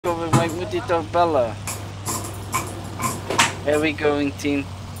Maar ik moet die toch bellen. Here we going team.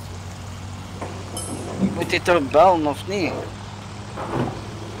 Ik moet die toch bellen of niet?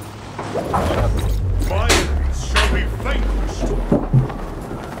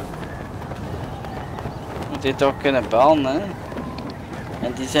 Moet dit toch kunnen bellen, hè?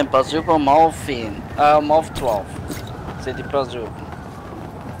 En die zijn pas open om 11:30. Om 11:30. Zit die pas open.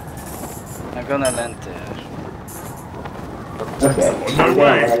 I'm gonna land there. Okay, I'm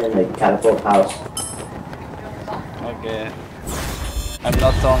gonna land in the catapult house. Okay. I'm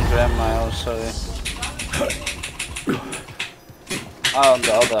not on grandma house, sorry. On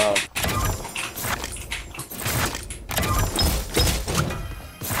the other house.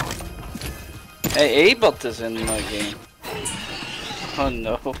 Hey, A-bot is in my game. Oh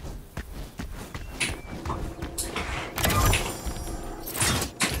no.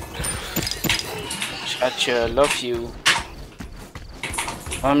 Schatje, I love you.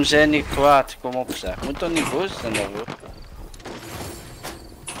 Waarom zijn niet kwaad? Kom op zeg. Moet toch niet boos zijn daarvoor.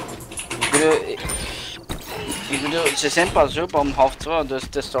 Ik bedoel, ze zijn pas op om 11:30, dus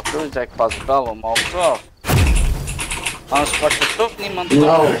het is toch goed dat ik pas bel om 11:30. Anders pakt er toch niemand op.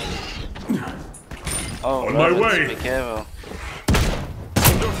 No. Oh, rabbits, be careful.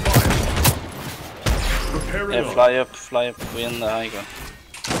 Yeah, fly up, we're in the high ground.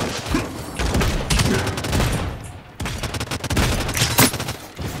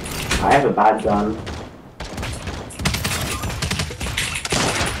 I have a bad gun.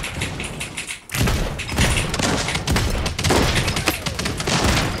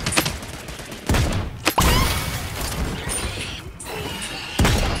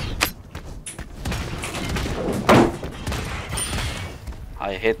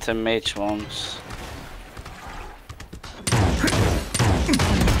 I hit the mage once.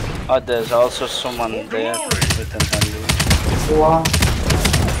 Oh, there's also someone there with an handy. What?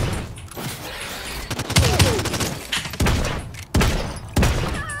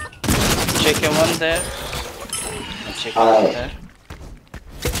 Chicken one there. Chicken one there.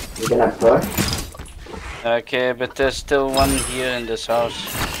 You gonna push? Okay, but there's still one here in this house.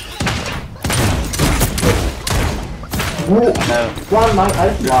 No. One, my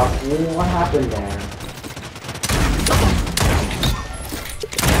ice block. What happened there?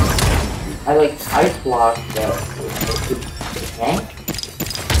 I like ice blocked the tank?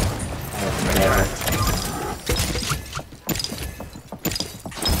 Whatever.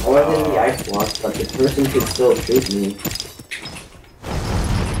 I was in the ice block, but the person could still shoot me.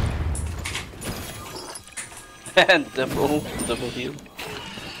 double heal.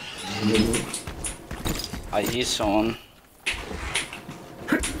 I hear someone.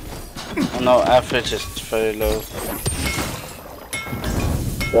 Oh no, average is very low.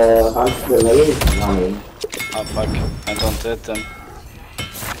 The lady is running. Oh fuck, I don't hit him.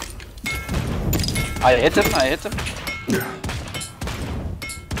 I hit him.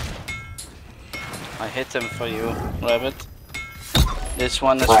 I hit him for you, rabbit. This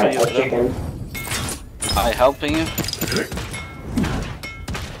one is for you, bro. I helping you.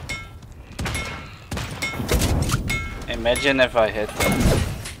 Imagine if I hit them.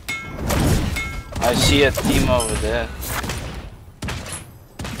 I see a team over there.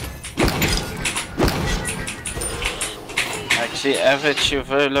 Actually, average, you're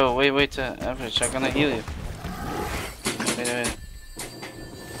very low. Wait, average, I'm gonna heal you. Wait.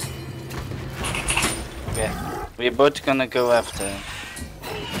 Okay, we're both gonna go after.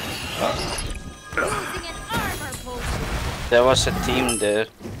 There was a team there.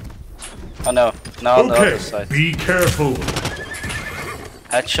 Oh no, now on the other side. Be careful.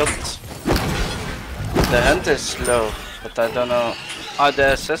 Headshot. The hunt is low, but I don't know. Oh,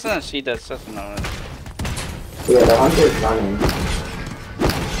 the assassin, I see the assassin already. Yeah, the hunter is running.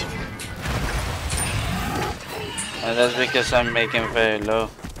 And that's because I'm making very low.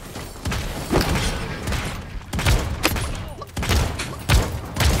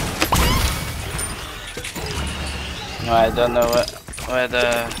 No, I don't know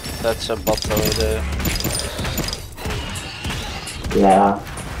whether that's a bot over there. Yeah.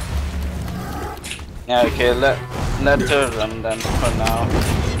 Yeah, okay, let her run then for now.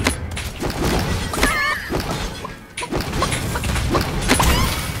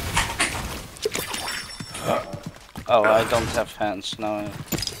 Oh, I don't have hands now.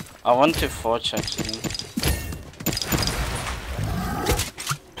 I want to forge actually.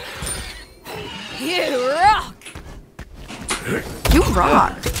 You rock! You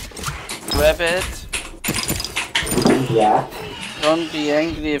rock! Rabbit! Yeah. Don't be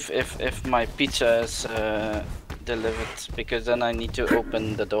angry if my pizza is delivered, because then I need to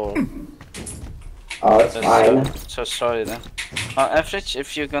open the door. Oh, it's fine. So sorry then. Average,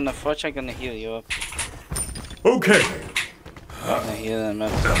 if you're gonna forge, I'm gonna heal you up. Okay. I'm gonna heal him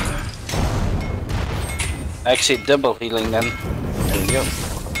up. Actually, double healing then. There you go.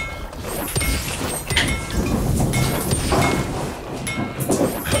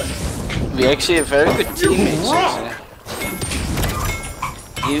 We actually have very good teammates.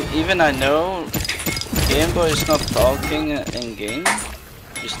 Even I know Game Boy is not talking in game,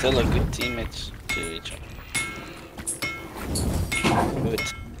 we're still a good teammates to each other. Good.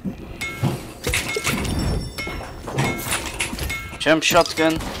 Jump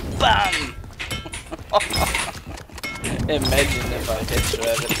shotgun, BAM! Imagine if I hit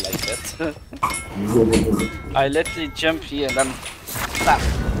rabbit like that. I literally jump here and then BAM!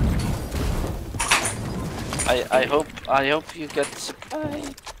 I hope you get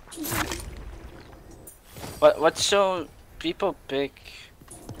surprised. What show people pick?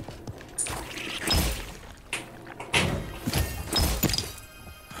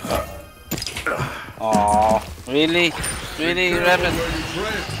 Oh, really? Really, Rabbit?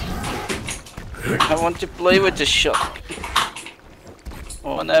 I want to play with the shotgun. I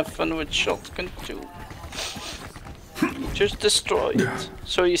want to have fun with shotgun too. Just destroy it.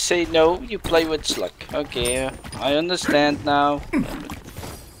 So you say no, you play with slug. Okay, I understand now.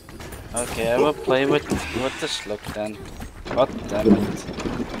 Okay, I will play with the slug then. God damn it.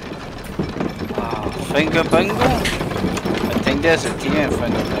 Oh, Finger Bungle? I think there's a team in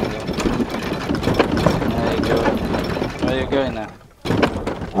Finger Bungle. There you go. Where are you going now?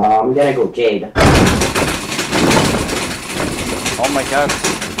 I'm gonna go Jade. Oh my god,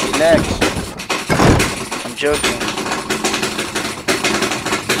 relax. I'm joking.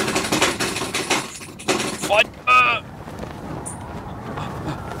 What?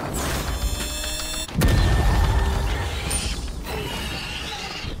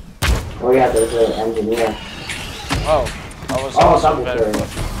 Oh yeah, there's an engineer. Oh, I was Oh, also double very carry.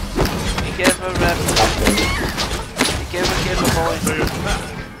 Be careful, Rabbit. Be careful, boy.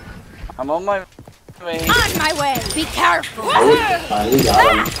 I'm on my way. On my way. Be careful. We got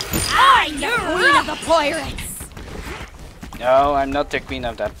him. I'm the queen of the pirates. No, I'm not the queen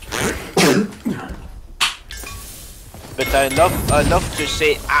of that. But I love to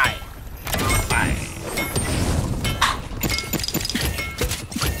say I.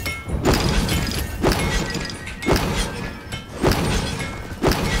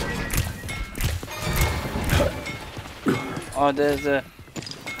 Oh, there's a.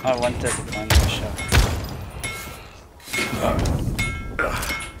 I wanted to find a shot.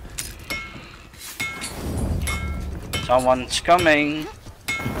 Someone's coming.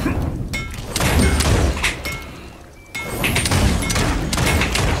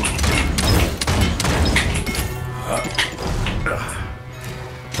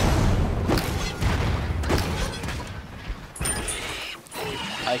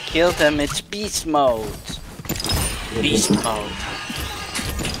 I killed him. It's beast mode. Beast mode.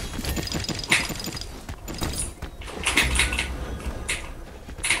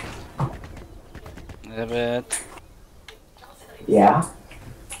 A bit. Yeah.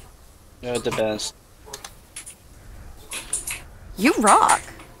 You're the best. You rock.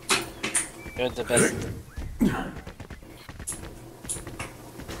 You're the best.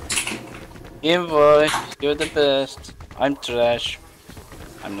 Game Boy, you're the best. I'm trash.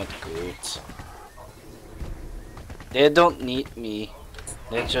 I'm not good. They don't need me.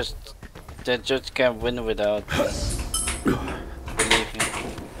 They just can't win without me. Believe me.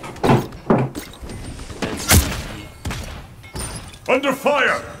 Under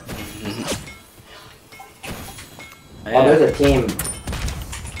fire! Oh, there's a team.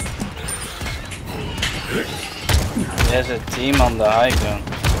 There's a team on the high ground.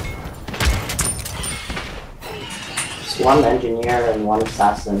 It's one engineer and one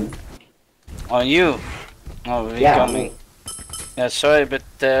assassin. On you? Oh, we're Yeah, coming. Yeah, sorry, but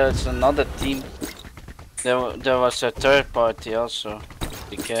there's another team. There was a third party also.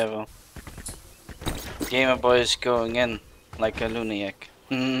 Be careful. Gamer Boy is going in like a lunatic.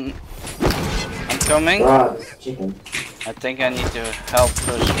 I'm coming. Oh, this chicken. I think I need to help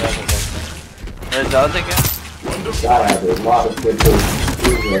first. Where's the other guy? God, I have a lot of good things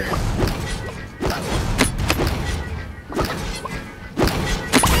here.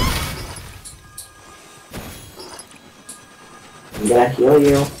 I'm gonna heal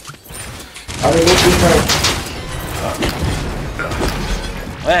you. Oh, they need you first.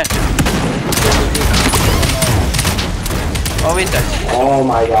 Where? Oh, wait, Oh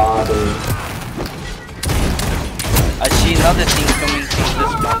my god, dude. I see another team coming from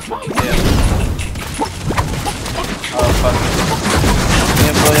this map. Yeah. Oh, fuck.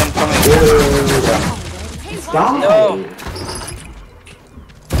 Yeah, boy, I'm coming. Dude. Stop. No.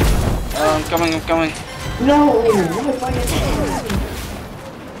 Oh, I'm coming, I'm coming. No! What did I do?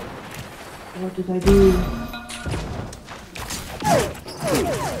 What did I do?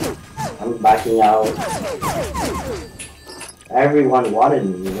 I'm backing out. Everyone wanted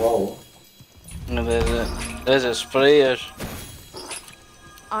me, whoa. No, there's a sprayer.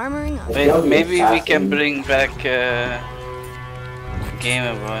 Armoring up. Wait, maybe we can bring back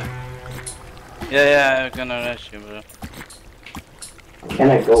Gamer Boy. Yeah, I'm gonna rush you, bro. Can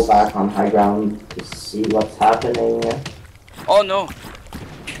I go back on high ground to see what's happening? Oh no!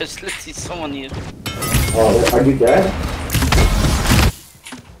 There's literally someone here. Oh, are you good?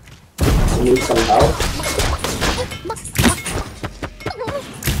 You need some help?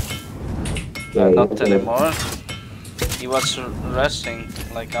 Yeah, Not okay. anymore. He was resting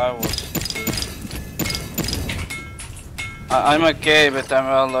like I was. I'm okay, but I'm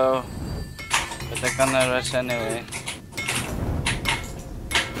well low. But I'm gonna rest anyway.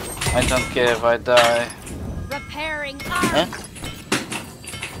 I don't care if I die. Repairing Huh?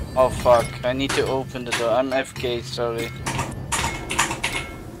 Oh fuck, I need to open the door. I'm FK, sorry.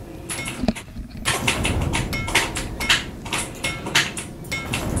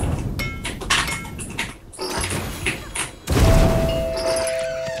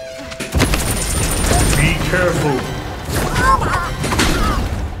 Be careful.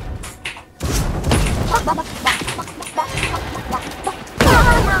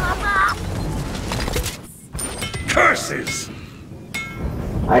 Curses!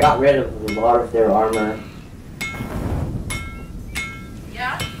 I got rid of a lot of their armor.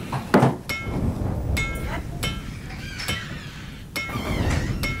 Yeah?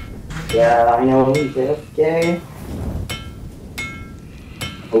 Yeah, I know he's AFK.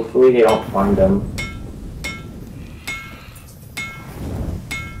 Hopefully they don't find him.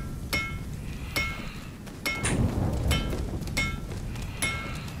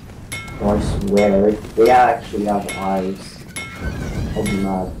 Oh, I swear, they actually have eyes. I'll be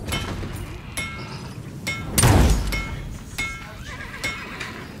mad.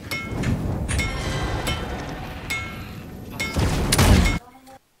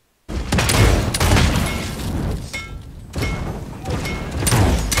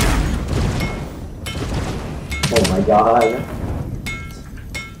 Oh my god.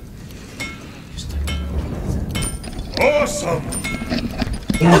 Awesome!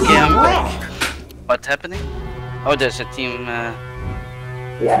 Okay, I'm back. What's happening? Oh, there's a team.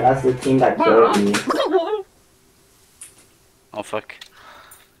 Yeah, that's the team that killed me. Oh fuck.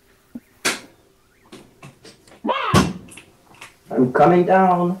 I'm coming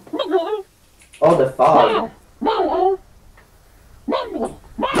down. Oh, the fog.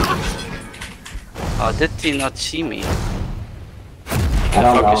 Oh, did he not see me? I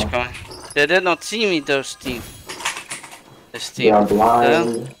don't Fuck is know. coming. They did not see me, those team. This They team. are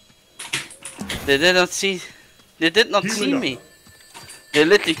blind. They did not see. They did not see me. They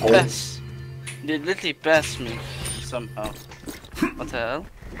literally passed. They literally passed me somehow. What the hell?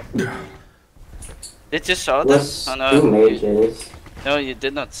 Did you saw them? Plus Oh, 2 no, you, mages. no, you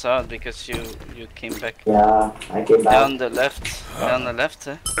did not saw it because you came back. Yeah, I came back. Down the left. Down the left,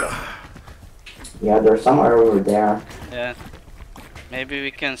 eh? Yeah, they're somewhere over there. Yeah. Maybe we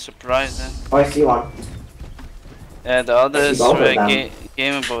can surprise them. Oh, I see one. Yeah, the others both of were them.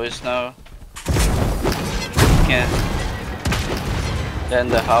 Gamer Boys now. Yeah. They're in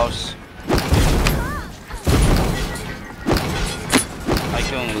the house. I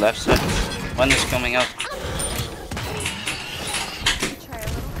go on the left side. One is coming out.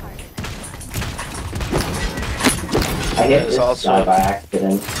 I hit There's this also- guy by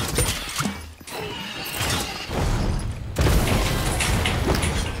accident.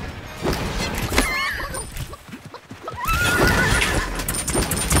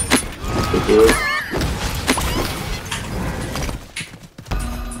 Dude.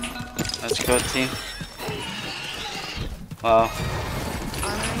 Let's go, team. Wow.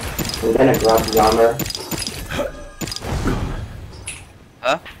 I'm gonna grab the armor.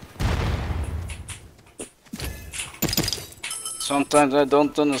 Huh? Sometimes I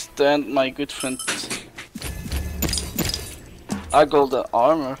don't understand, my good friend. I got the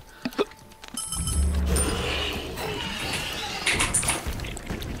armor.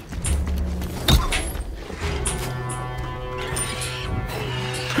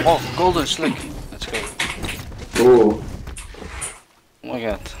 Oh, golden slick. Let's go. Ooh. Oh my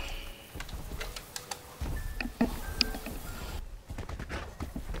god.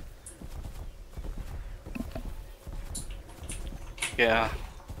 Yeah.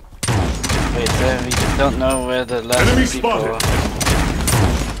 Wait, we don't know where the last Enemy people spotted.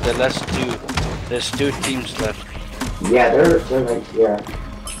 are. The last two. There's 2 teams left. Yeah, they're right here.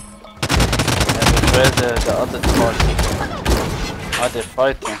 Where the other party? Are they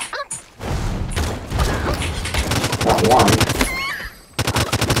fighting? Not one.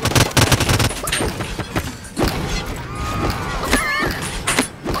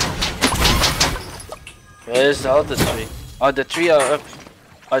 Where's the other three? Oh, the three are up.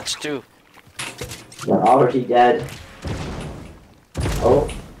 Oh, it's two. They're already dead. Oh.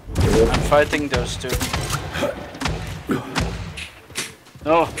 I'm fighting those two.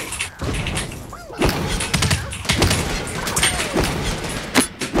 No.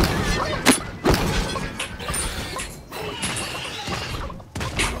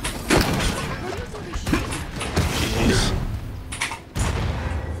 Jeez.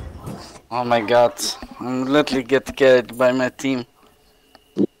 Oh my god. I'm literally get carried by my team.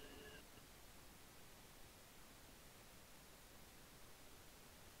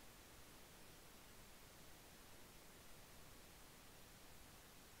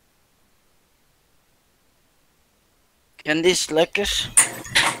 Can these lekkers?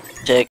 Check.